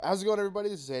How's it going, everybody?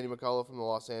 This is Andy McCullough from the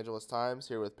Los Angeles Times,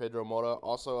 here with Pedro Mota,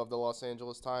 also of the Los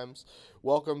Angeles Times.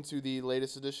 Welcome to the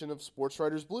latest edition of Sports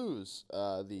Writers Blues,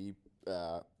 the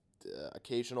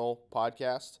occasional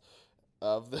podcast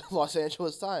of the Los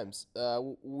Angeles Times.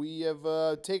 We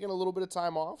have taken a little bit of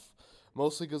time off,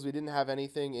 mostly because we didn't have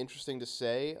anything interesting to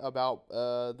say about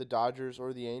the Dodgers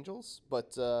or the Angels,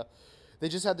 but they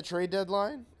just had the trade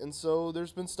deadline, and so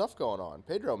there's been stuff going on.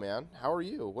 Pedro, man, how are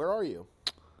you? Where are you?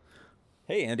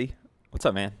 Hey Andy, what's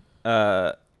up, man?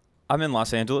 I'm in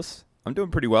Los Angeles. I'm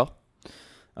doing pretty well.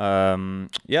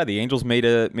 Yeah, the Angels made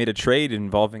a trade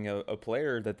involving a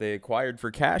player that they acquired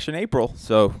for cash in April.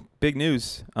 So big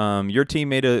news. Your team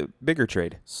made a bigger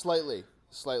trade. Slightly,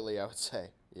 I would say.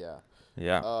 Yeah.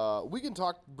 Yeah. We can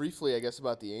talk briefly, I guess,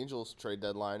 about the Angels trade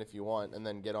deadline if you want, and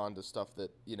then get on to stuff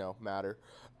that matter.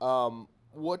 They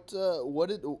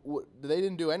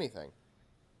didn't do anything.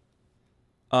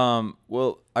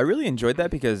 Well, I really enjoyed that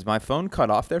because my phone cut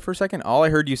off there for a second. All I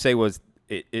heard you say was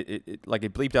it like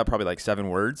it bleeped out probably like 7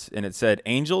 words, and it said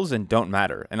Angels and don't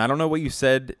matter. And I don't know what you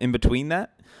said in between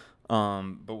that.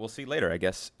 But we'll see later, I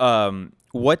guess.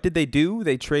 What did they do?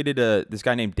 They traded this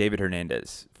guy named David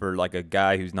Hernandez for like a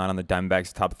guy who's not on the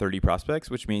Diamondbacks top 30 prospects,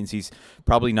 which means he's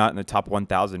probably not in the top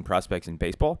 1,000 prospects in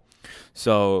baseball.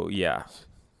 So yeah,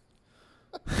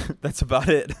 that's about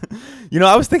it.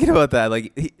 I was thinking about that.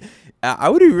 Like, I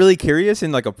would be really curious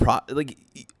in like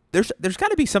there's got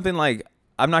to be something like.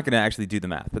 I'm not going to actually do the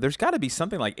math, but there's got to be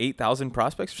something like 8,000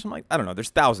 prospects or something like I don't know.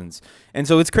 There's thousands. And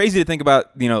so it's crazy to think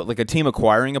about, like a team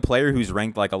acquiring a player who's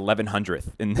ranked like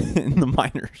 1100th in the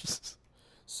minors.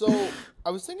 So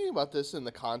I was thinking about this in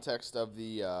the context of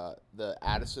the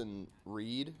Addison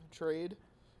Reed trade.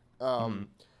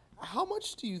 How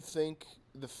much do you think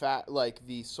the fact that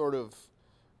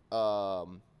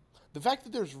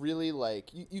there's really like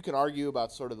you can argue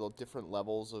about sort of the different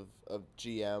levels of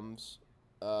GMs.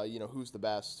 Who's the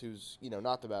best, who's,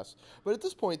 not the best. But at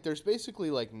this point, there's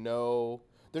basically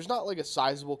there's not like a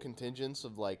sizable contingent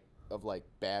of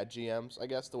bad GMs, I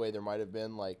guess, the way there might have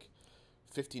been like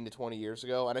 15 to 20 years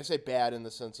ago. And I say bad in the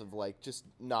sense of like just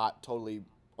not totally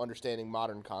understanding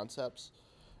modern concepts.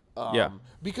 Yeah.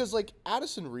 Because like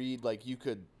Addison Reed, like you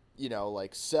could,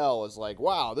 sell as like,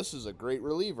 wow, this is a great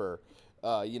reliever.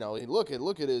 Look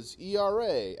at his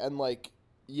ERA, and like,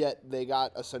 yet they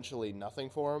got essentially nothing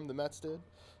for him. The Mets did.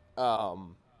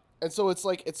 And so it's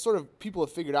like, it's sort of, people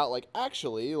have figured out like,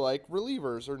 actually, like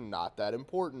relievers are not that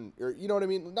important, or you know what I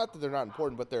mean? Not that they're not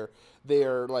important, but they're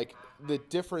like, the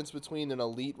difference between an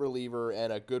elite reliever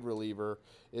and a good reliever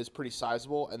is pretty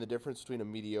sizable, and the difference between a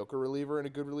mediocre reliever and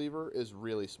a good reliever is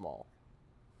really small.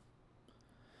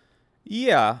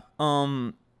 Yeah.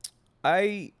 I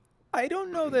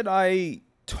don't know that I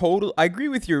agree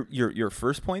with your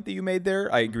first point that you made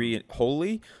there. I agree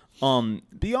wholly.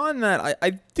 Beyond that, I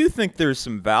do think there's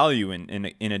some value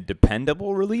in a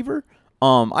dependable reliever.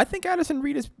 I think Addison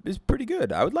Reed is pretty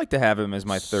good. I would like to have him as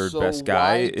my third best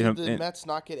guy. So why did the Mets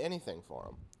not get anything for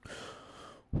him?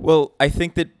 Well, I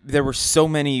think that there were so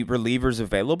many relievers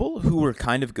available who were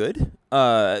kind of good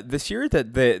this year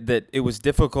that it was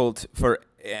difficult for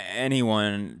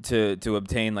anyone to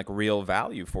obtain like real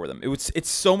value for them. It's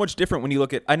so much different when you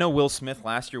look at. I know Will Smith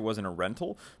last year wasn't a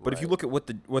rental, but if you look at what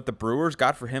the Brewers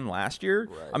got for him last year,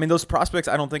 right. I mean those prospects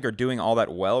I don't think are doing all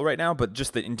that well right now. But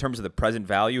just in terms of the present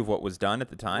value of what was done at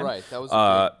the time, right? That was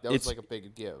like a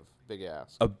big give. Big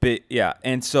ask. A bit, yeah.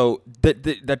 And so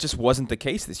that just wasn't the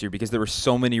case this year because there were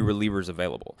so many relievers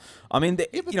available. I mean, the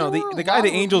guy the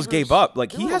Angels gave up,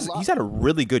 like he's had a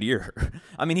really good year.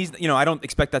 I mean, I don't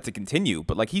expect that to continue,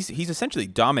 but like he's essentially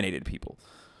dominated people.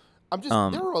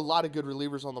 There were a lot of good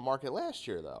relievers on the market last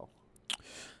year, though.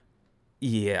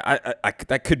 Yeah, I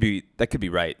that could be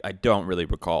right. I don't really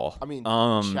recall. I mean,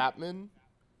 Chapman.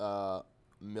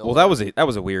 Miller. Well, that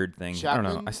was a weird thing. Chapman, I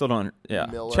don't know. I still don't. Yeah,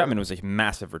 Miller. Chapman was a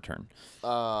massive return.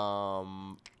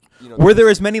 Were there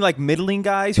as many like middling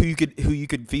guys who you could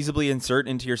feasibly insert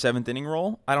into your 7th inning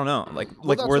role? I don't know.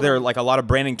 Were there like a lot of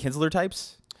Brandon Kinsler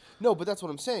types? No, but that's what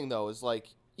I'm saying though. Is like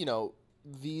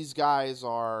these guys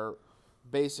are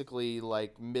basically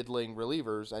like middling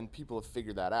relievers, and people have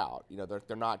figured that out.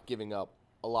 They're not giving up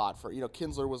a lot for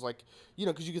Kinsler was like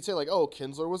because you could say like, oh,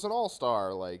 Kinsler was an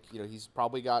all-star, like he's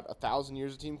probably got 1,000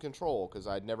 years of team control, because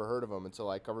I'd never heard of him until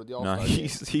I covered the all-star game.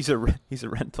 He's a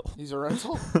rental. He's a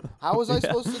rental. How was I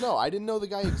supposed to know? I didn't know the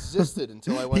guy existed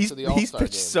until I went to the all-star game.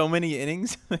 He's pitched so many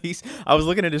innings. I was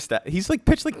looking at his stat. He's like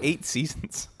pitched like 8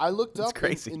 seasons. I looked up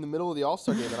in the middle of the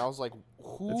all-star game, and I was like,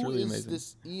 who really is amazing.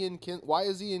 this why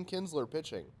is Ian Kinsler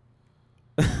pitching?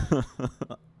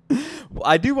 Well,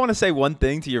 I do want to say one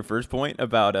thing to your first point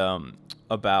about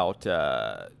about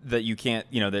that you can't,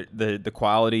 the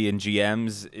quality in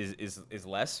GMs is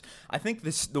less. I think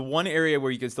the one area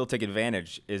where you can still take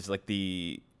advantage is like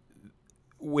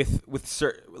with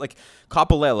like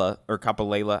Capolela, I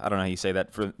don't know how you say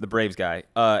that, for the Braves guy.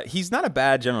 He's not a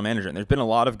bad general manager, and there's been a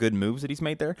lot of good moves that he's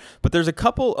made there. But there's a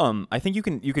couple. I think you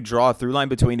could draw a through line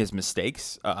between his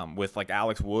mistakes with like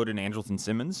Alex Wood and Andrelton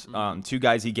Simmons, two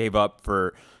guys he gave up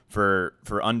for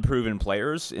unproven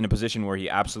players in a position where he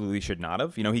absolutely should not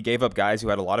have. He gave up guys who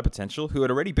had a lot of potential, who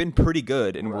had already been pretty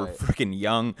good and were freaking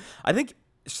young. I think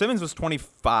Simmons was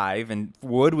 25 and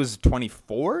Wood was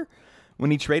 24 when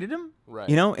he traded him. Right.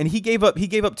 And he gave up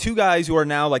two guys who are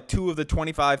now like two of the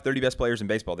 25, 30 best players in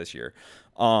baseball this year,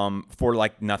 for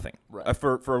like nothing. Right.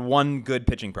 For one good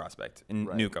pitching prospect in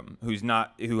Newcomb,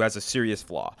 who has a serious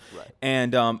flaw. Right.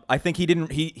 And I think he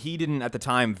didn't at the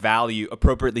time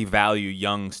appropriately value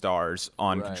young stars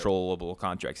on controllable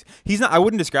contracts. I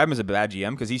wouldn't describe him as a bad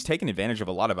GM because he's taken advantage of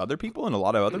a lot of other people and a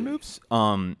lot of other moves.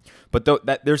 But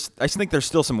I just think there's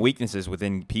still some weaknesses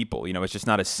within people. It's just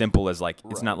not as simple as like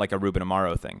it's not like a Ruben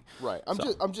Amaro thing. Right.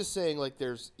 I'm just saying, like,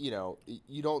 there's, you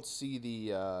don't see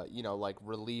the, like,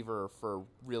 reliever for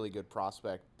really good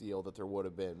prospect deal that there would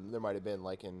have been. There might have been,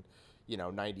 like, in,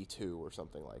 92 or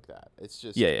something like that. It's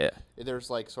just,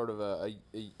 there's, like, sort of I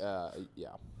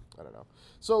don't know.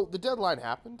 So the deadline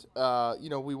happened.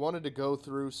 We wanted to go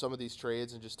through some of these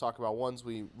trades and just talk about ones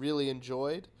we really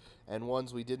enjoyed and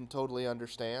ones we didn't totally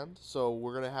understand. So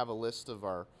we're going to have a list of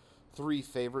our 3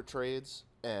 favorite trades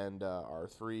and our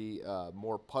 3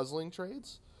 more puzzling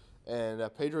trades. And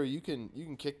Pedro, you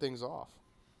can kick things off.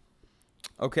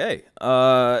 Okay.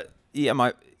 I'm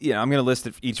going to list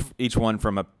each one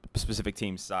from a specific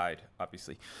team's side,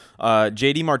 obviously.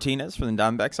 JD Martinez from the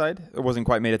Diamondback side. It wasn't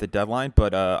quite made at the deadline,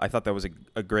 but I thought that was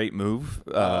a great move.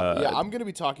 I'm going to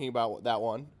be talking about that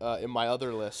one in my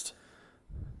other list.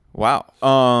 Wow.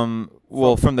 From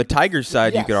the Tigers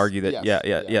side, you could argue that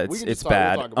it's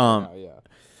bad.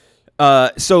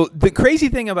 So the crazy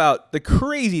thing about the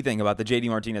JD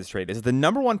Martinez trade is the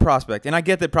number one prospect, and I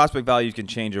get that prospect values can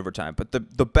change over time, but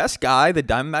the best guy the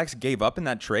Diamondbacks gave up in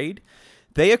that trade,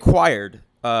 they acquired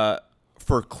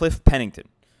for Cliff Pennington.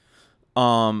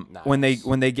 Nice. When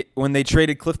they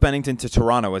traded Cliff Pennington to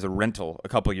Toronto as a rental a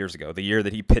couple years ago, the year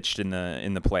that he pitched in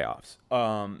the playoffs.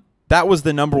 That was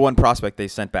the number one prospect they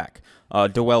sent back,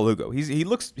 Doel Lugo. He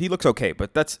looks okay,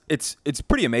 but it's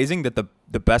pretty amazing that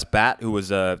the best bat who was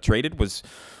traded was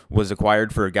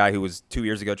acquired for a guy who was 2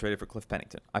 years ago traded for Cliff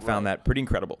Pennington. I found that pretty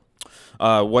incredible.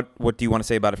 What do you want to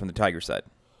say about it from the Tigers side?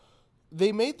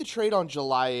 They made the trade on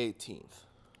July 18th.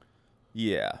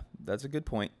 Yeah, that's a good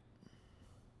point.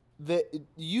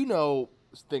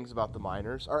 Things about the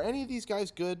minors. Are any of these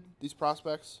guys good? These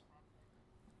prospects?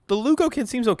 The Lugo kid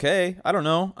seems okay. I don't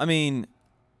know. I mean,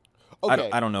 okay.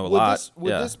 I don't know a lot.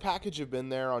 Would this package have been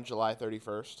there on July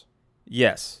 31st?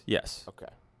 Yes. Okay.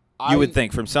 You would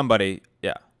think from somebody,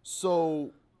 yeah.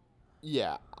 So,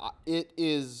 yeah, it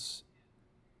is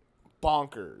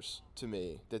bonkers to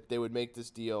me that they would make this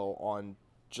deal on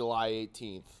July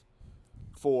 18th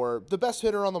for the best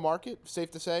hitter on the market, safe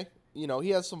to say. He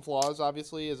has some flaws,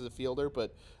 obviously, as a fielder,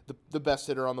 but the best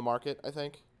hitter on the market, I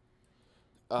think.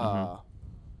 I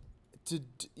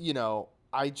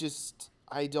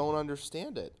don't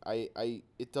understand it. It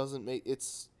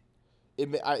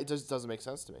just doesn't make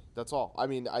sense to me. That's all. I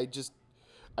mean, I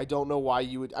don't know why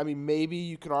you would. I mean, maybe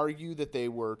you could argue that they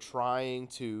were trying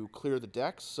to clear the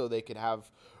decks so they could have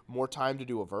more time to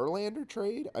do a Verlander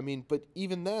trade. I mean, but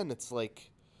even then, it's like,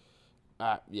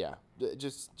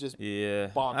 just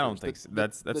bonkers. I don't think so.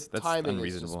 That's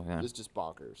unreasonable. Is just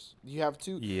bonkers. You have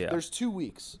two. Yeah. There's 2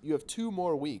 weeks. You have 2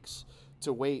 more weeks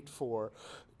to wait for,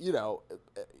 Yasiel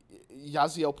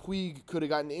Puig could have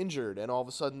gotten injured, and all of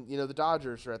a sudden, the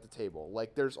Dodgers are at the table.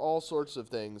 Like, there's all sorts of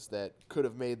things that could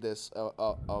have made this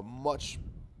a much,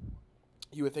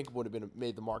 you would think would have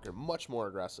made the market much more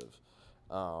aggressive.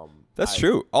 That's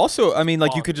true. Also, I mean,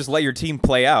 like, you could just let your team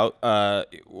play out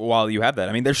while you have that.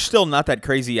 I mean, they're still not that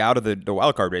crazy out of the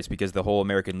wild card race because the whole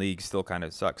American League still kind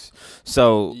of sucks.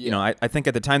 So, I think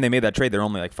at the time they made that trade, they're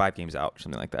only like 5 games out or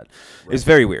something like that. Right. It's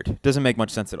very weird. Doesn't make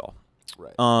much sense at all.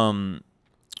 Right.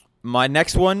 My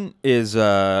next one is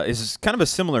kind of a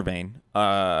similar vein.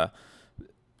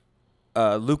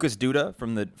 Lucas Duda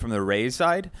from the Rays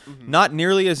side, not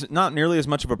nearly as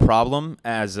much of a problem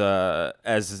as the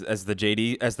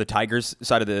Tigers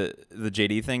side of the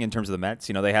JD thing in terms of the Mets.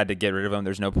 They had to get rid of him.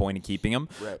 There's no point in keeping him.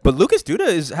 Right. But Lucas Duda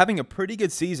is having a pretty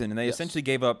good season, and they essentially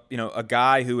gave up a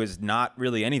guy who is not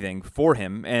really anything for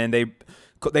him, and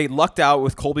they lucked out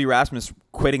with Colby Rasmus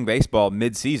quitting baseball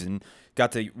mid-season.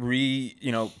 got to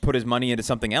put his money into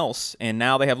something else, and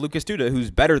now they have Lucas Duda,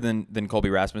 who's better than Colby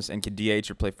Rasmus and can DH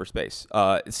or play first base.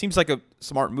 It seems like a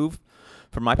smart move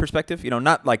from my perspective.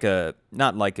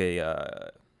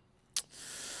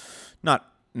 Not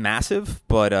massive,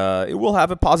 but it will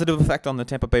have a positive effect on the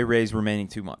Tampa Bay Rays remaining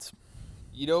 2 months.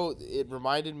 It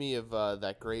reminded me of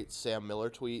that great Sam Miller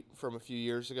tweet from a few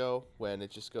years ago when it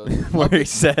just goes, where he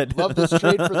said, "Love this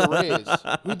trade for the Rays.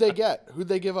 Who'd they get? Who'd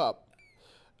they give up?"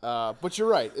 But you're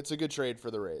right. It's a good trade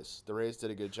for the Rays. The Rays did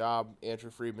a good job.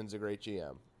 Andrew Friedman's a great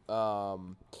GM. I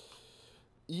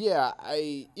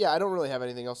don't really have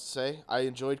anything else to say. I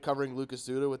enjoyed covering Lucas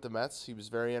Duda with the Mets. He was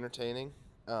very entertaining.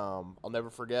 I'll never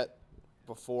forget.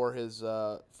 Before his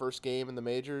first game in the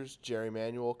majors, Jerry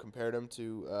Manuel compared him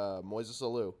to Moises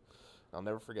Alou. I'll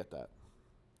never forget that.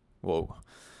 Whoa.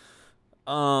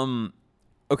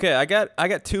 Okay, I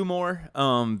got two more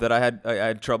that I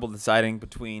had trouble deciding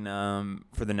between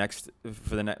for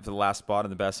the last spot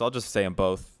and the best. So I'll just say them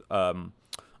both.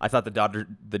 I thought the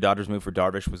Dodgers move for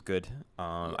Darvish was good.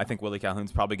 I think Willie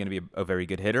Calhoun's probably going to be a very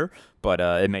good hitter, but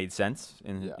it made sense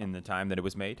in the time that it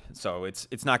was made. So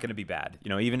it's not going to be bad.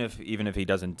 Even if he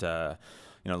doesn't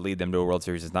lead them to a World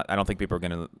Series, I don't think people are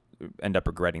going to end up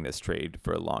regretting this trade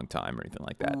for a long time or anything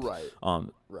like that. Right.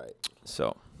 Right.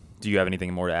 So, do you have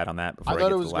anything more to add on that? I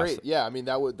thought it was great. Yeah, I mean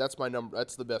that's my number.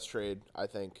 That's the best trade I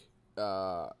think.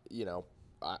 I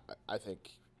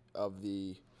think of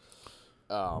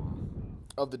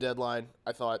the deadline.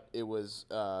 I thought it was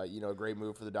a great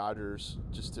move for the Dodgers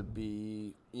just to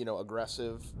be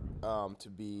aggressive, to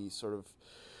be sort of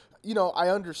I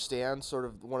understand sort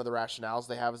of one of the rationales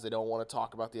they have is they don't want to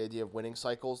talk about the idea of winning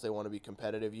cycles. They want to be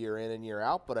competitive year in and year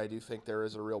out, but I do think there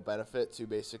is a real benefit to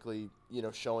basically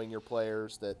showing your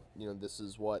players that this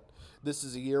is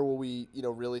a year where we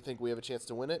really think we have a chance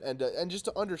to win it, and just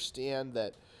to understand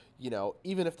that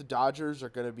even if the Dodgers are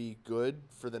going to be good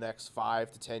for the next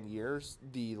 5 to 10 years,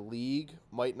 the league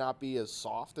might not be as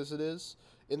soft as it is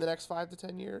in the next 5 to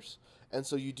 10 years. And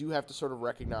so you do have to sort of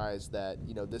recognize that,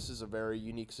 this is a very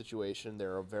unique situation.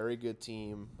 They're a very good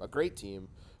team, a great team,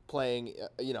 playing,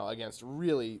 against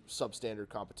really substandard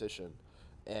competition.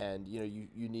 And,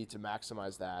 you need to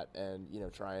maximize that and,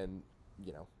 try and,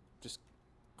 just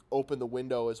open the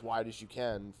window as wide as you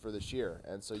can for this year.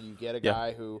 And so you get a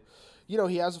guy who,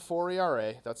 he has a 4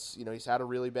 ERA. That's, he's had a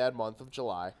really bad month of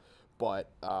July. But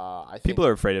I think people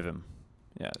are afraid of him.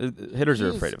 Yeah, hitters are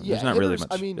afraid of him. There's not really much.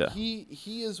 I mean,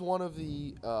 he is one of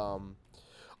the.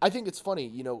 I think it's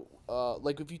funny,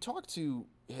 like if you talk to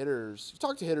hitters,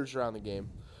 around the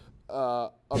game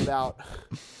about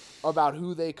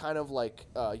who they kind of like,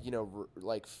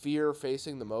 like fear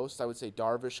facing the most. I would say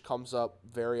Darvish comes up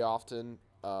very often,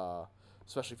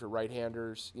 especially for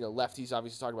right-handers. Lefties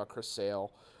obviously talking about Chris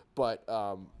Sale, but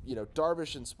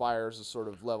Darvish inspires a sort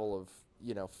of level of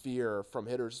fear from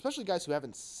hitters, especially guys who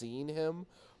haven't seen him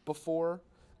before.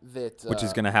 Which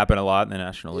is going to happen a lot in the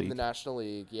National League. In the National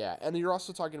League, yeah. And you're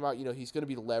also talking about, he's going to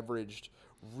be leveraged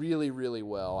really, really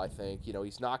well, I think.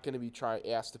 He's not going to be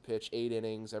asked to pitch 8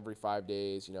 innings every 5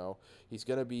 days. He's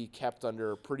going to be kept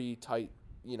under a pretty tight,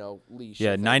 leash.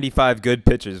 Yeah, 95 good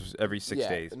pitches every 6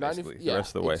 days, basically, the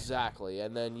rest of the way. Exactly.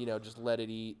 And then, just let it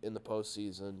eat in the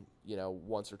postseason,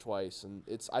 once or twice. And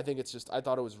I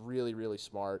thought it was really, really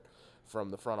smart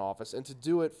from the front office, and to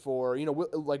do it for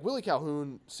like Willie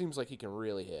Calhoun seems like he can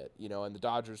really hit, and the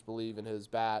Dodgers believe in his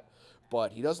bat,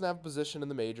 but he doesn't have a position in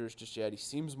the majors just yet. He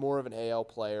seems more of an AL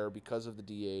player because of the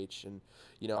DH, and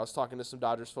I was talking to some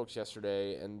Dodgers folks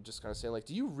yesterday and just kind of saying, like,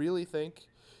 do you really think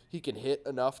he can hit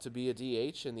enough to be a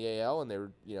DH in the AL? And they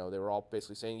were all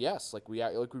basically saying yes, like we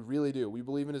really do. We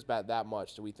believe in his bat that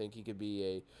much that we think he could be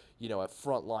a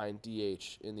frontline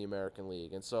DH in the American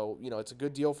League. And so it's a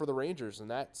good deal for the Rangers in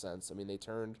that sense. I mean, they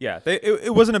turned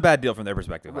it wasn't a bad deal from their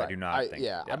perspective. Right. I do not think.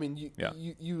 I mean,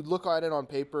 you look at it on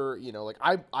paper, like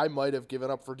I might have given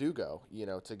up Verdugo,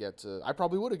 to get to. I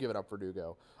probably would have given up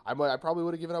Verdugo. I probably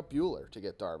would have given up Buehler to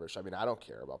get Darvish. I mean, I don't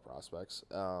care about prospects.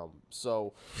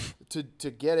 So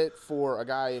to get it for a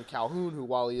guy in Calhoun who,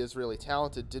 while he is really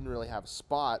talented, didn't really have a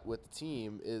spot with the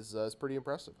team is pretty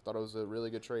impressive. I thought it was a really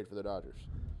good trade for the Dodgers.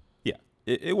 Yeah,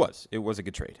 it was. It was a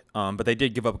good trade. But they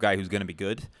did give up a guy who's going to be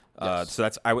good. Yes. So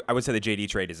that's I would say the JD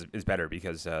trade is better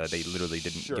because they literally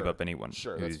didn't give up anyone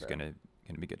who's going to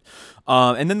be good.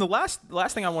 And then the last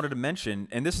thing I wanted to mention,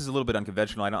 and this is a little bit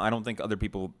unconventional. I don't think other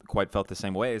people quite felt the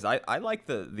same way. Is I like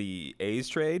the A's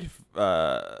trade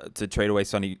to trade away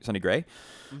Sonny Gray.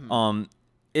 Mm-hmm.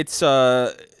 It's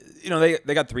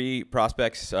they got 3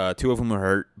 prospects. 2 of whom are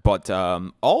hurt, but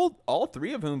all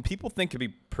 3 of whom people think could be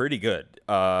pretty good.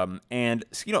 And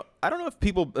I don't know if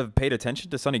people have paid attention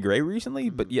to Sonny Gray recently,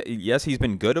 but yes, he's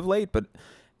been good of late. But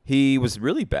he was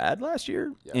really bad last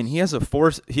year, and he has a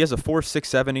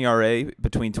 4.67 ERA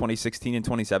between 2016 and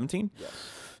 2017. Yes.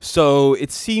 So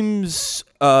it seems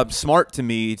smart to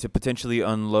me to potentially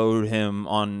unload him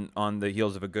on the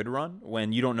heels of a good run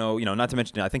when you don't know, not to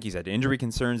mention I think he's had injury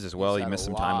concerns as well. He missed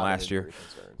some time last year.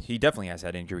 He definitely has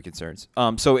had injury concerns.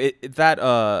 So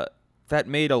that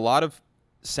made a lot of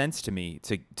sense to me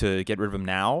to get rid of him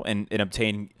now and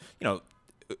obtain,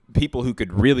 people who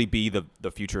could really be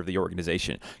the future of the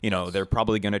organization. They're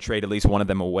probably going to trade at least one of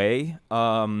them away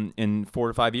in 4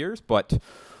 to 5 years, but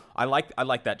I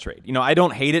like that trade. I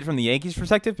don't hate it from the Yankees'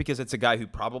 perspective because it's a guy who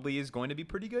probably is going to be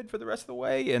pretty good for the rest of the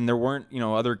way, and there weren't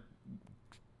other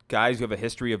guys who have a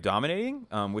history of dominating,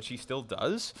 which he still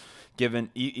does,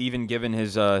 given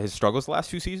his struggles the last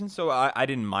 2 seasons. So I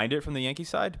didn't mind it from the Yankee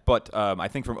side, but I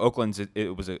think from Oakland's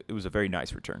it was a very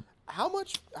nice return. How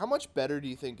much better do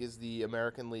you think is the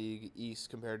American League East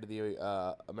compared to the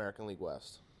American League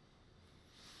West?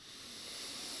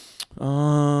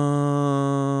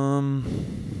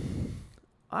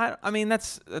 I mean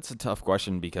that's a tough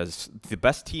question because the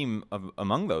best team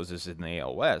among those is in the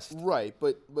AL West. Right,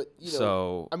 but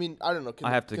so I mean I don't know.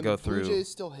 I have to go through. Blue Jays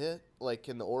still hit? Like,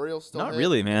 can the Orioles still hit? Not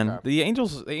really, man. Okay. The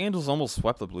Angels almost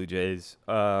swept the Blue Jays.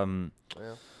 Yeah.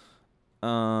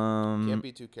 Can't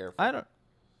be too careful. I don't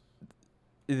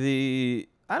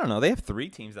know. They have 3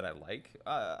 teams that I like.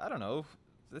 I don't know.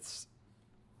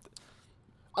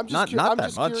 I'm just not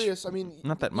that much. Curious. I mean,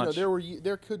 not that much. There are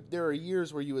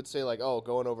years where you would say like, oh,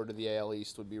 going over to the AL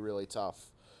East would be really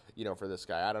tough, for this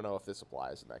guy. I don't know if this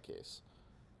applies in that case.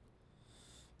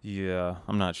 Yeah,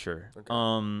 I'm not sure.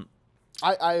 Okay.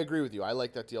 I agree with you. I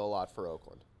like that deal a lot for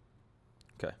Oakland.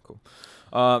 Okay, cool.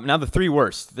 Now the 3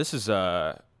 worst. This is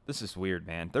weird,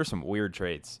 man. There's some weird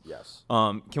trades. Yes.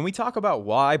 Can we talk about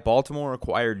why Baltimore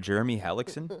acquired Jeremy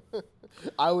Hellickson?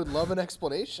 I would love an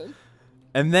explanation.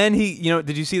 And then he,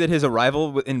 did you see that his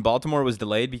arrival in Baltimore was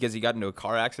delayed because he got into a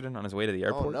car accident on his way to the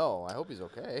airport? Oh, no. I hope he's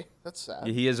okay. That's sad.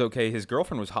 He is okay. His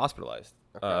girlfriend was hospitalized.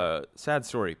 Okay. Sad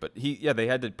story. But they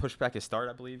had to push back his start,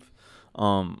 I believe.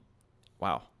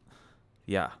 Wow.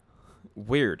 Yeah.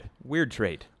 Weird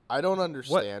trade. I don't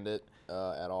understand it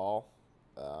at all.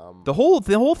 The whole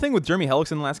thing with Jeremy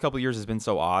Hellickson the last couple of years has been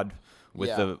so odd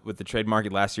with the trade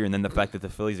market last year, and then the fact that the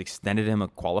Phillies extended him a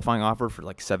qualifying offer for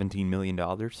like $17 million.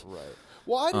 Right.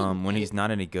 Well, when he's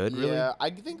not any good, really. Yeah, I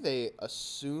think they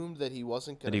assumed that he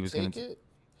wasn't going to take it,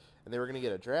 and they were going to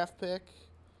get a draft pick.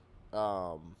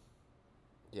 Yeah,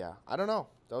 I don't know.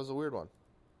 That was a weird one.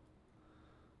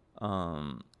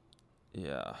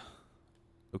 Yeah.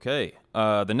 Okay.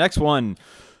 The next one.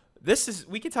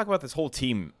 We could talk about this whole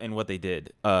team and what they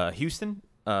did. Houston,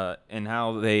 and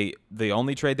how the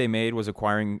only trade they made was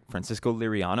acquiring Francisco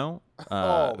Liriano,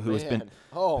 who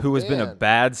has been a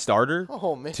bad starter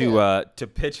to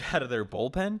pitch out of their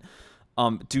bullpen.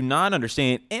 Do not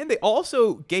understand, and they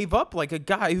also gave up like a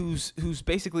guy who's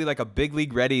basically like a big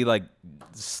league ready, like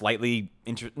slightly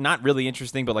not really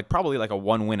interesting, but like probably like a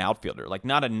 1-win outfielder, like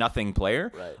not a nothing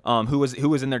player, right. who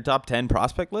was in their top 10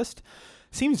 prospect list.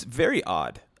 Seems very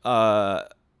odd.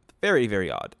 Very, very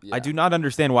odd. Yeah. I do not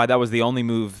understand why that was the only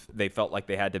move they felt like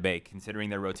they had to make, considering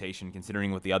their rotation,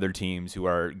 considering what the other teams who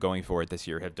are going for it this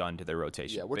year have done to their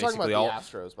rotation. Yeah, we're talking about the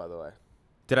Astros, by the way.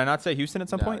 Did I not say Houston at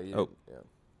some point? Yeah.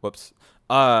 Whoops.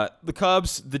 The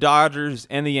Cubs, the Dodgers,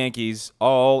 and the Yankees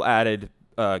all added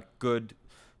good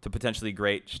to potentially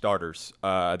great starters.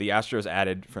 The Astros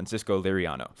added Francisco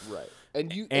Liriano. Right.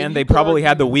 And they probably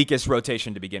had the weakest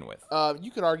rotation to begin with.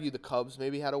 You could argue the Cubs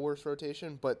maybe had a worse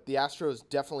rotation, but the Astros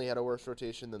definitely had a worse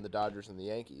rotation than the Dodgers and the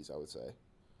Yankees, I would say.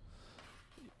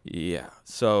 Yeah.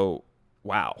 So,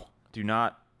 wow. Do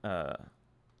not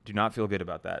feel good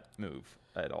about that move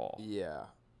at all. Yeah.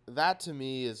 That to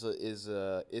me is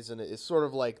sort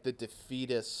of like the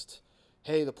defeatist,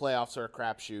 hey, the playoffs are a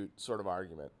crapshoot sort of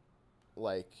argument.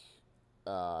 Like,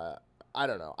 I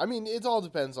don't know. I mean, it all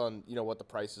depends on, what the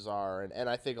prices are. And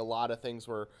I think a lot of things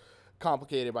were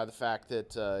complicated by the fact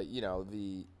that,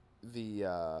 the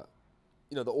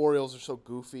Orioles are so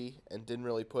goofy and didn't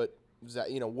really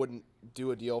wouldn't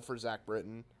do a deal for Zach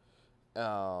Britton.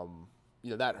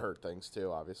 That hurt things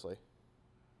too, obviously.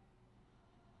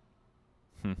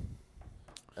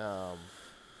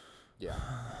 Yeah.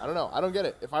 I don't know. I don't get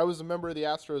it. If I was a member of the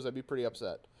Astros, I'd be pretty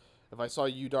upset. If I saw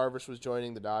Yu Darvish was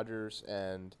joining the Dodgers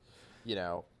and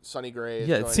Sonny Gray is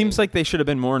Yeah, it seems joining. like they should have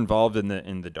been more involved in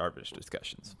the Darvish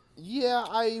discussions. Yeah,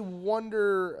 I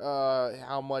wonder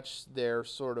how much their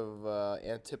sort of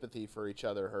antipathy for each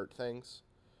other hurt things.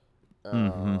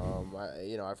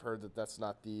 Mm-hmm. I've heard that that's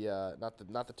not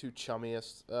the two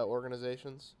chummiest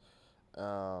organizations.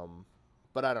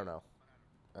 But I don't know.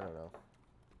 I don't know.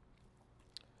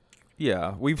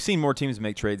 Yeah, we've seen more teams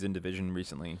make trades in division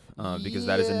recently because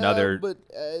that is Yeah, another but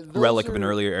relic of an are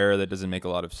earlier era that doesn't make a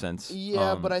lot of sense.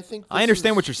 yeah, but I think I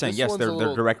understand what you're saying. Yes, they're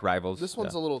little, direct rivals. this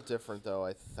one's Yeah. a little different though.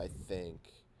 I think.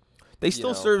 They you still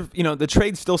know. serve, the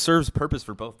trade still serves purpose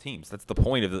for both teams. That's the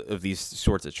point of these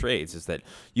sorts of trades is that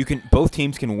both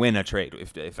teams can win a trade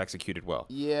if executed well.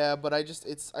 Yeah, but I just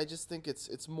think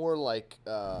it's more like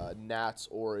Nats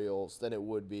Orioles than it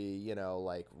would be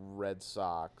like Red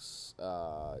Sox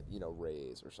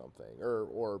Rays or something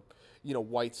or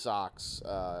White Sox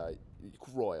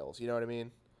Royals. You know what I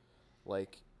mean?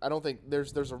 Like I don't think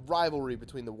there's a rivalry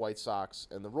between the White Sox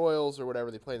and the Royals or whatever.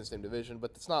 They play in the same division,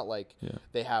 but it's not like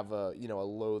they have a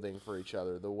loathing for each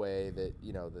other the way that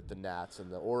that the Nats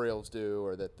and the Orioles do,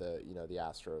 or that the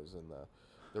Astros and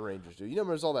the Rangers do.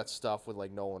 There's all that stuff with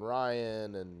like Nolan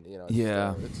Ryan and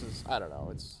it's just, I don't know.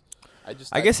 It's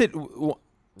I guess it.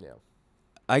 yeah.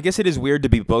 I guess it is weird to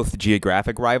be both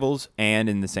geographic rivals and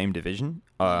in the same division.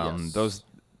 Yes.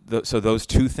 Those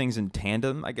two things in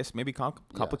tandem, I guess, maybe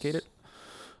complicated. Yes.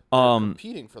 They're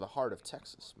competing for the heart of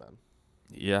Texas, man.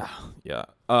 Yeah.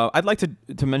 I'd like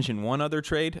to mention one other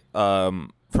trade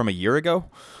from a year ago.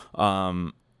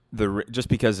 Just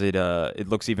because it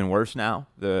looks even worse now.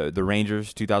 The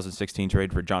Rangers 2016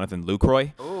 trade for Jonathan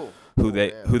Lucroy,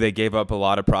 who they gave up a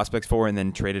lot of prospects for, and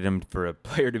then traded him for a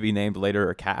player to be named later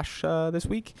or cash this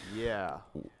week. Yeah.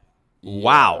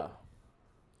 Wow.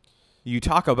 You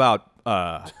talk about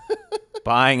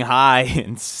buying high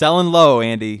and selling low,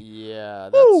 Andy. Yeah,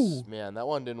 that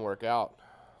one didn't work out.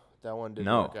 That one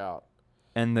didn't work out.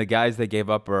 And the guys they gave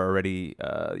up are already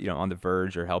on the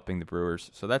verge or helping the Brewers.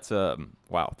 So that's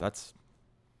wow, that's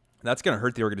going to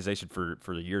hurt the organization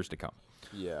for years to come.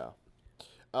 Yeah.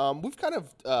 We've kind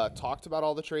of talked about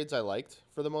all the trades I liked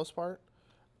for the most part.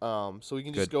 So we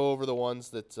can just go over the ones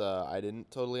that I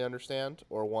didn't totally understand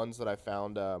or ones that I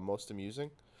found most amusing.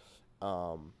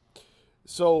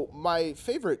 So my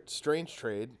favorite strange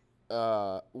trade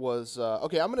was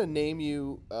okay. I'm gonna name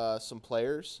you some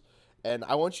players, and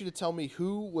I want you to tell me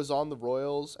who was on the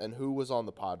Royals and who was on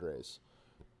the Padres.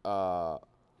 Ryan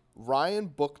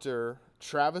Buchter,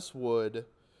 Travis Wood,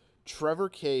 Trevor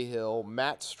Cahill,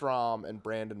 Matt Strahm, and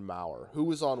Brandon Maurer. Who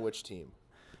was on which team?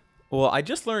 Well, I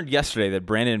just learned yesterday that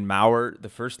Brandon Maurer, the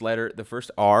first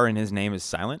R in his name is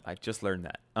silent. I just learned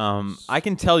that. I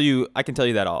can tell you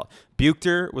that all.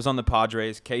 Buchter was on the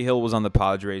Padres, Cahill was on the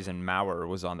Padres, and Maurer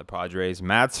was on the Padres.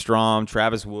 Matt Strahm,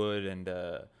 Travis Wood,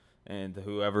 and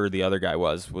whoever the other guy were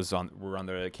on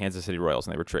the Kansas City Royals,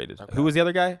 and they were traded. Okay. Who was the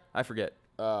other guy? I forget.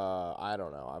 I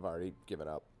don't know. I've already given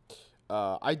up.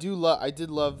 I did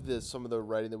love some of the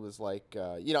writing that was like,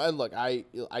 and look, I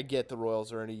get the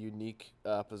Royals are in a unique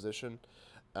position,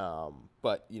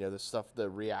 but the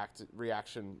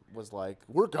reaction was like,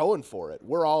 we're going for it,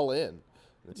 we're all in.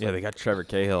 They got Trevor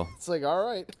Cahill. It's like, all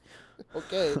right,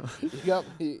 okay,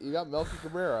 you got Melky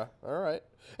Cabrera, all right.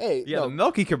 Hey, the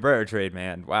Melky Cabrera trade,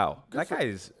 man, wow, that guy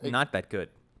is not that good.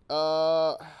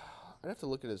 I'd have to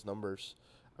look at his numbers.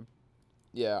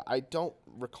 Yeah, I don't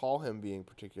recall him being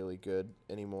particularly good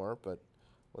anymore, but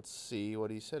let's see what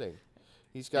he's hitting.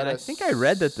 He's got I think I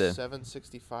read that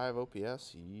 765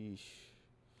 OPS. Yeesh.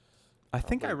 I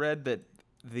think I read that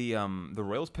the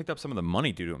Royals picked up some of the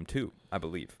money due to him too, I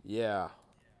believe. Yeah.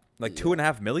 Like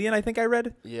 $2.5 million, I think I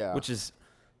read. Yeah. Which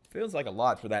feels like a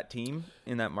lot for that team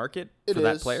in that market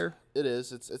that player. It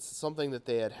is. It's something that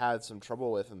they had some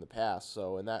trouble with in the past.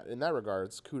 So in that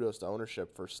regards, kudos to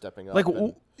ownership for stepping up. Like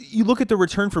you look at the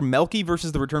return for Melky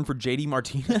versus the return for JD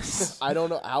Martinez. I don't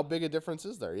know how big a difference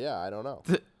is there. Yeah, I don't know.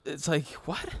 It's like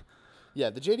what? Yeah,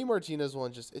 the JD Martinez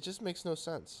one just makes no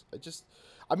sense. They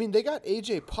got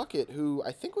AJ Puckett, who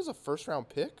I think was a first round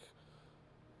pick.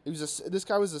 This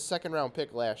guy was a second round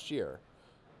pick last year.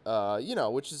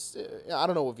 Which is I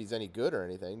don't know if he's any good or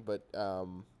anything, but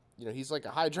he's like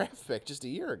a high draft pick just a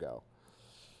year ago.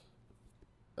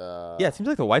 It seems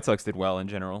like the White Sox did well in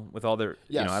general with all their.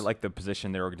 Yes. I like the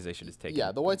position their organization is taking.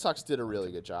 Yeah, the White Sox did a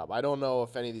really good job. I don't know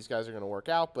if any of these guys are going to work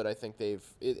out, but I think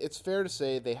it's fair to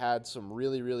say they had some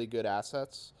really, really good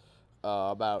assets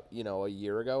about a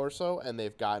year ago or so, and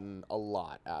they've gotten a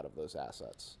lot out of those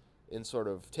assets in sort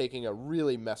of taking a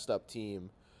really messed up team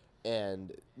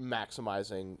and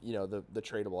maximizing, the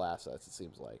tradable assets. It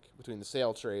seems like between the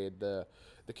Sale trade, the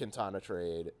Quintana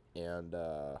trade, and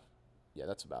yeah,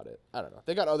 that's about it. I don't know.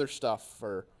 They got other stuff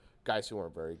for guys who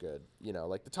weren't very good. You know,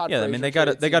 like the Todd. Yeah, I Frazier mean they trade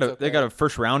seems got okay. a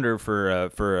first rounder for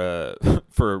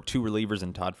for 2 relievers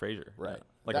and Todd Frazier. Right.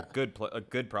 Like That- a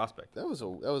good prospect. That was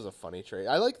a funny trade.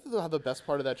 I like how the best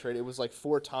part of that trade, it was like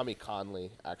for Tommy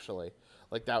Conley, actually.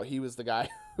 Like that he was the guy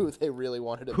who they really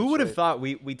wanted to Who would have trade. thought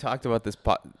we talked about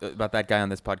about that guy on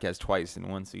this podcast twice in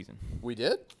one season? We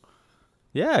did?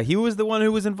 Yeah, he was the one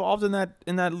who was involved in that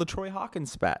LaTroy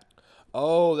Hawkins spat.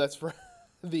 Oh, that's right.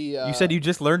 The You said you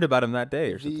just learned about him that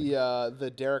day or something.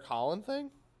 the Derek Holland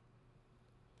thing?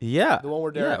 Yeah. The one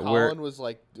where Derek yeah, where- Holland was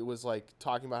like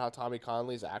talking about how Tommy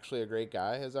Conley's actually a great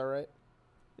guy, is that right?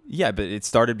 Yeah, but it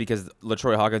started because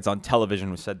LaTroy Hawkins on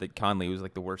television said that Conley was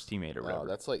like the worst teammate or whatever. Oh,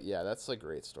 that's a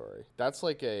great story. That's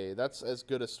as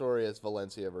good a story as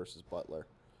Valencia versus Butler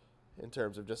in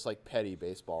terms of just like petty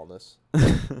baseballness.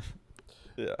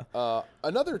 Yeah.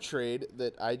 Another trade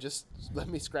that I just let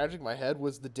me scratching my head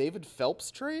was the David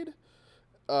Phelps trade.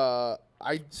 I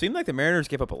Seemed like the Mariners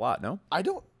gave up a lot, no? I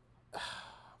don't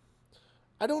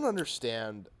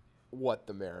understand what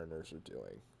the Mariners are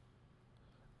doing.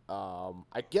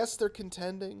 I guess they're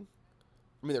contending.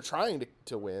 I mean, they're trying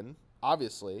to win,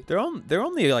 obviously. They're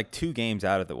only like 2 games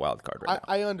out of the wild card right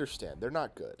now. I understand. They're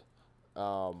not good.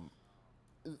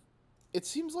 It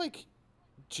seems like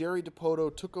Jerry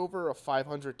DiPoto took over a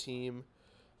 500 team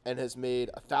and has made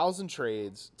 1,000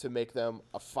 trades to make them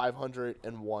a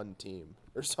 501 team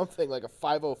or something, like a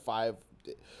 505.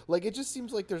 Like, it just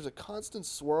seems like there's a constant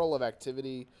swirl of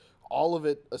activity, all of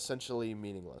it essentially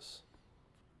meaningless.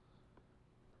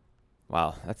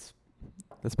 Wow, that's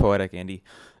poetic, Andy.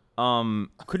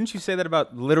 Couldn't you say that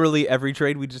about literally every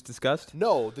trade we just discussed?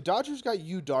 No, the Dodgers got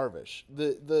Yu Darvish.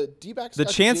 The D-backs The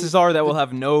got chances are that will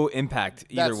have no impact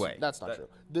either way. That's not true.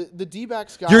 The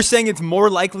D-backs got... You're saying it's more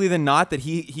likely than not that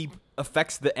he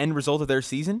affects the end result of their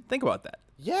season? Think about that.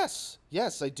 Yes,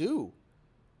 I do.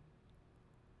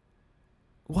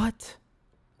 What?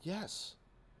 Yes.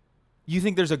 You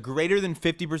think there's a greater than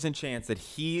 50% chance that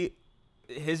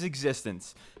his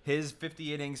existence, his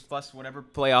 50 innings plus whatever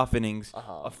playoff innings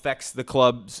affects the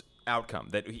club's outcome?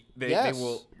 That Yes. they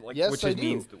will, like, yes, which I is do.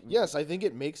 means Yes, I think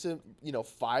it makes it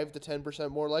 5 to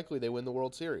 10% more likely they win the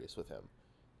World Series with him.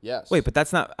 Yes. Wait, but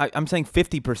that's not. I'm saying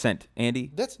 50%,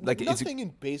 Andy. that's like nothing in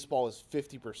baseball is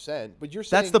 50%. But you're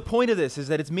saying that's the point of this, is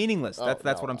that it's meaningless. Oh, That's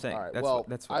no, what I'm saying. All right. That's well, what,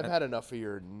 that's I've had enough of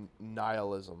your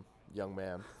nihilism, young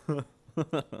man.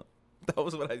 that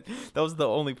was the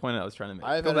only point I was trying to make.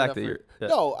 I've Go had back enough to of your. your,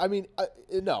 No, I mean,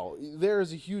 no. There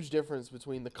is a huge difference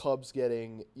between the Cubs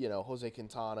getting, Jose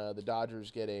Quintana, the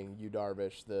Dodgers getting Yu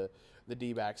Darvish, the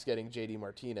D-backs getting JD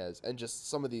Martinez, and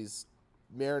just some of these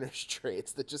Mariners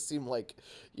trades that just seem like,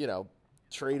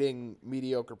 trading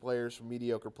mediocre players for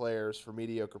mediocre players for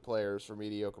mediocre players for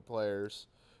mediocre players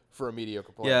for a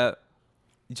mediocre player. Yeah.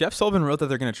 Jeff Sullivan wrote that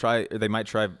they might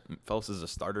try Phelps as a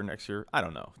starter next year. I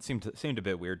don't know. It seemed a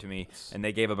bit weird to me. And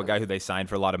they gave up a guy who they signed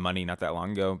for a lot of money not that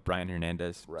long ago, Brian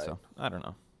Hernandez. Right. So I don't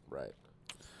know. Right.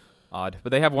 Odd.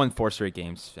 But they have won 4 straight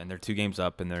games, and they're 2 games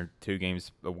up, and they're 2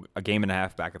 games, a game and a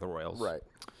half back at the Royals. Right.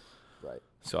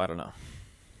 So I don't know.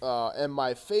 And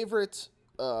my favorite,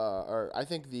 or I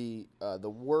think the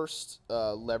worst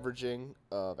leveraging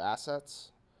of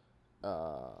assets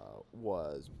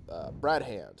was Brad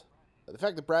Hand. The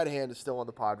fact that Brad Hand is still on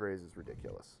the Padres is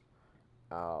ridiculous.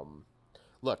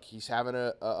 Look, he's having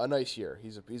a nice year.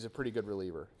 He's a pretty good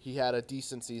reliever. He had a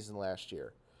decent season last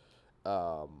year.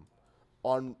 Do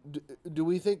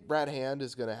we think Brad Hand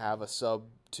is going to have a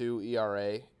sub-2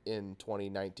 ERA in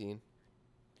 2019?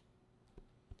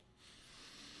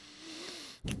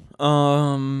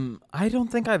 I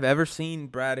don't think I've ever seen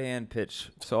Brad Hand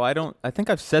pitch, so I think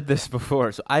I've said this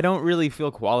before, so I don't really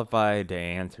feel qualified to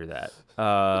answer that.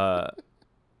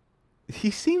 He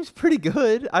seems pretty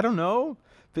good. I don't know,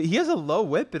 but he has a low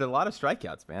whip and a lot of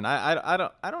strikeouts, man. I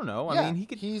don't know. Yeah, I mean,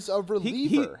 he's a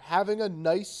reliever having a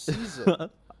nice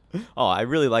season. Oh, I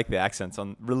really like the accents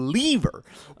on reliever.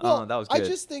 Well, that was good. I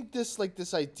just think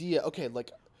this idea. Okay,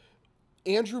 like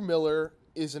Andrew Miller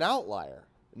is an outlier.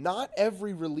 Not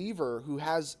every reliever who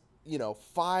has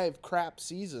 5 crap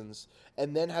seasons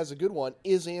and then has a good one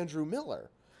is Andrew Miller.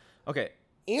 Okay,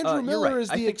 Andrew you're Miller right. is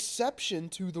the exception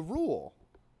to the rule.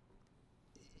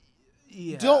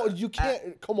 Yeah. You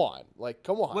can't. Come on. Wait.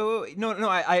 No.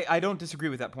 I don't disagree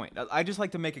with that point. I just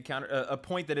like to make a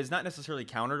point that is not necessarily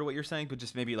counter to what you're saying, but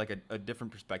just maybe like a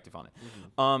different perspective on it.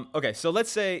 Mm-hmm. Okay, so let's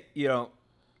say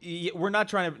we're not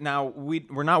trying to now.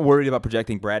 We're not worried about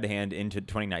projecting Brad Hand into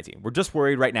 2019. We're just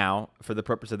worried right now, for the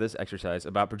purpose of this exercise,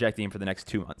 about projecting him for the next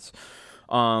 2 months.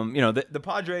 The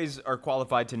Padres are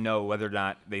qualified to know whether or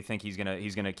not they think he's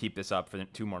gonna keep this up for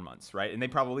 2 more months, right? And they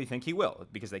probably think he will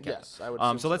because they can. Yes, I would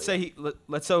assume So let's so, say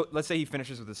let's say he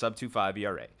finishes with a sub-2.5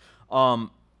 ERA.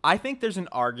 I think there's an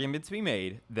argument to be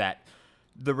made that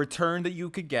the return that you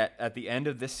could get at the end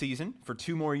of this season for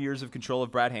 2 more years of control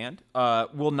of Brad Hand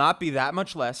will not be that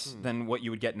much less than what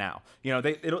you would get now.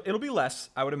 It'll be less,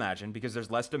 I would imagine, because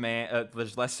there's less demand,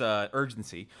 there's less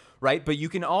urgency, right? But you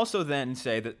can also then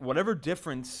say that whatever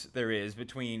difference there is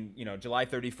between July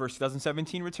 31st,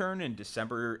 2017 return and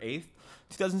December 8th,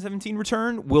 2017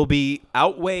 return will be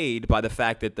outweighed by the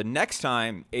fact that the next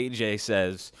time AJ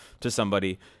says to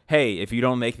somebody, "Hey, if you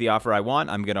don't make the offer I want,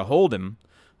 I'm going to hold him."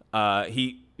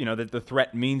 That the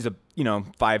threat means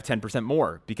 5-10%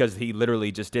 more because he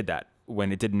literally just did that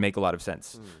when it didn't make a lot of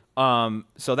sense.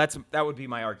 So that would be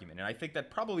my argument, and I think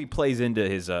that probably plays into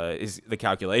the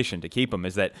calculation to keep him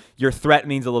is that your threat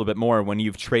means a little bit more when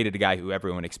you've traded a guy who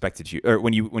everyone expected you, or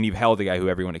when you've held a guy who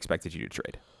everyone expected you to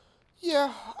trade.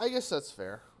 Yeah, I guess that's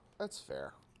fair. That's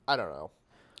fair. I don't know.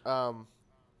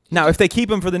 Now, if they keep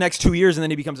him for the next 2 years and then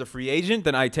he becomes a free agent,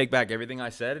 then I take back everything I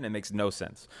said, and it makes no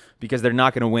sense because they're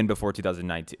not going to win before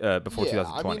 2019, before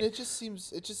 2020. I mean, it just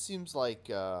seems like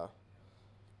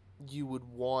you would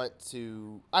want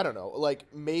to. I don't know.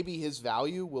 Like maybe his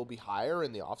value will be higher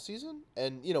in the offseason,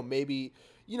 and maybe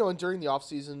and during the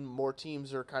offseason more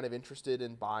teams are kind of interested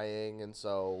in buying, and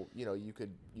so you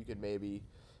could maybe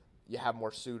you have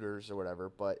more suitors or whatever.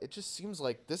 But it just seems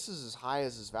like this is as high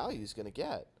as his value is going to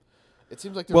get. It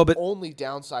seems like there's only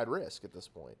downside risk at this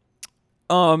point.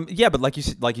 Yeah, but like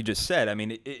you just said, I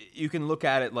mean, you can look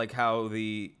at it like how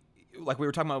like we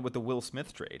were talking about with the Will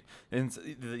Smith trade, and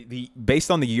the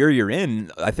based on the year you're in,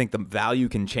 I think the value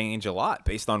can change a lot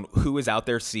based on who is out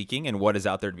there seeking and what is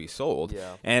out there to be sold.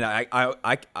 Yeah. And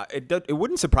it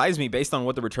wouldn't surprise me based on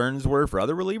what the returns were for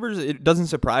other relievers. It doesn't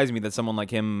surprise me that someone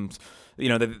like him,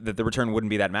 that the return wouldn't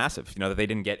be that massive. That they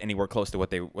didn't get anywhere close to what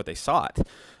they sought.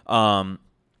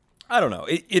 I don't know.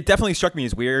 It definitely struck me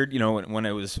as weird, when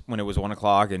it was 1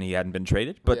 o'clock and he hadn't been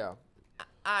traded. But yeah.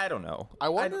 I don't know. I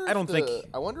wonder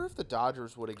if the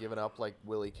Dodgers would have given up like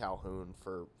Willie Calhoun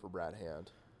for Brad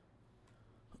Hand.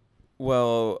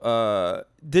 Well,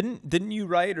 didn't you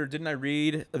write or didn't I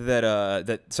read that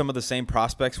that some of the same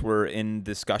prospects were in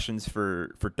discussions for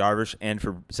Darvish and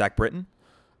for Zach Britton?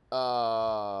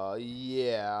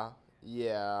 Yeah.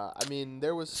 I mean,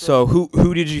 there was. So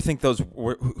who did you think those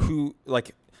were? Who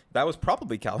like? That was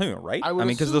probably Calhoun, right? I mean,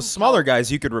 because those smaller guys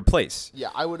you could replace. Yeah,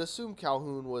 I would assume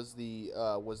Calhoun was the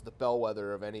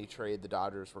bellwether of any trade the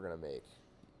Dodgers were going to make.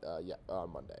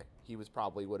 On Monday, he would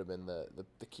have been the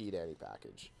key to any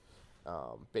package,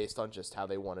 based on just how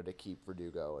they wanted to keep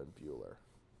Verdugo and Buehler.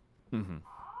 Mm-hmm.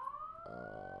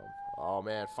 Oh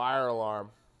man, fire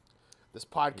alarm! This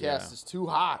podcast is too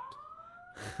hot.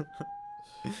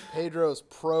 Pedro's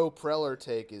pro Preller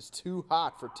take is too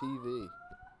hot for TV.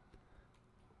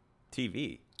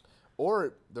 TV.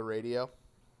 Or the radio.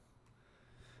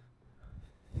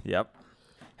 Yep.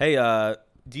 Hey,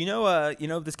 do you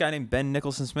know this guy named Ben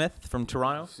Nicholson-Smith from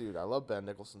Toronto? Dude, I love Ben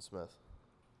Nicholson-Smith.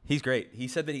 He's great. He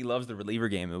said that he loves the reliever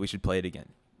game and we should play it again.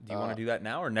 Do you want to do that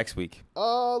now or next week?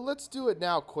 Let's do it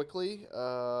now quickly.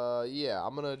 Yeah,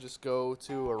 I'm going to just go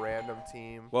to a random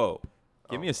team. Whoa.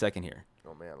 Give me a second here.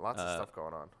 Oh, man, lots of stuff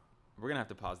going on. We're going to have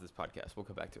to pause this podcast. We'll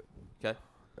come back to it. Okay?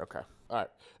 Okay. All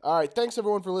right. Thanks,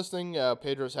 everyone, for listening.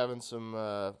 Pedro's having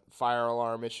some fire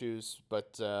alarm issues,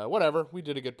 but whatever. We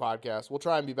did a good podcast. We'll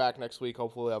try and be back next week.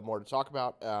 Hopefully we'll have more to talk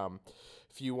about.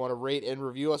 If you want to rate and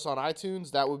review us on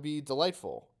iTunes, that would be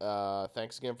delightful.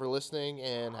 Thanks again for listening,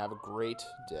 and have a great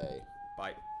day.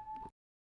 Bye.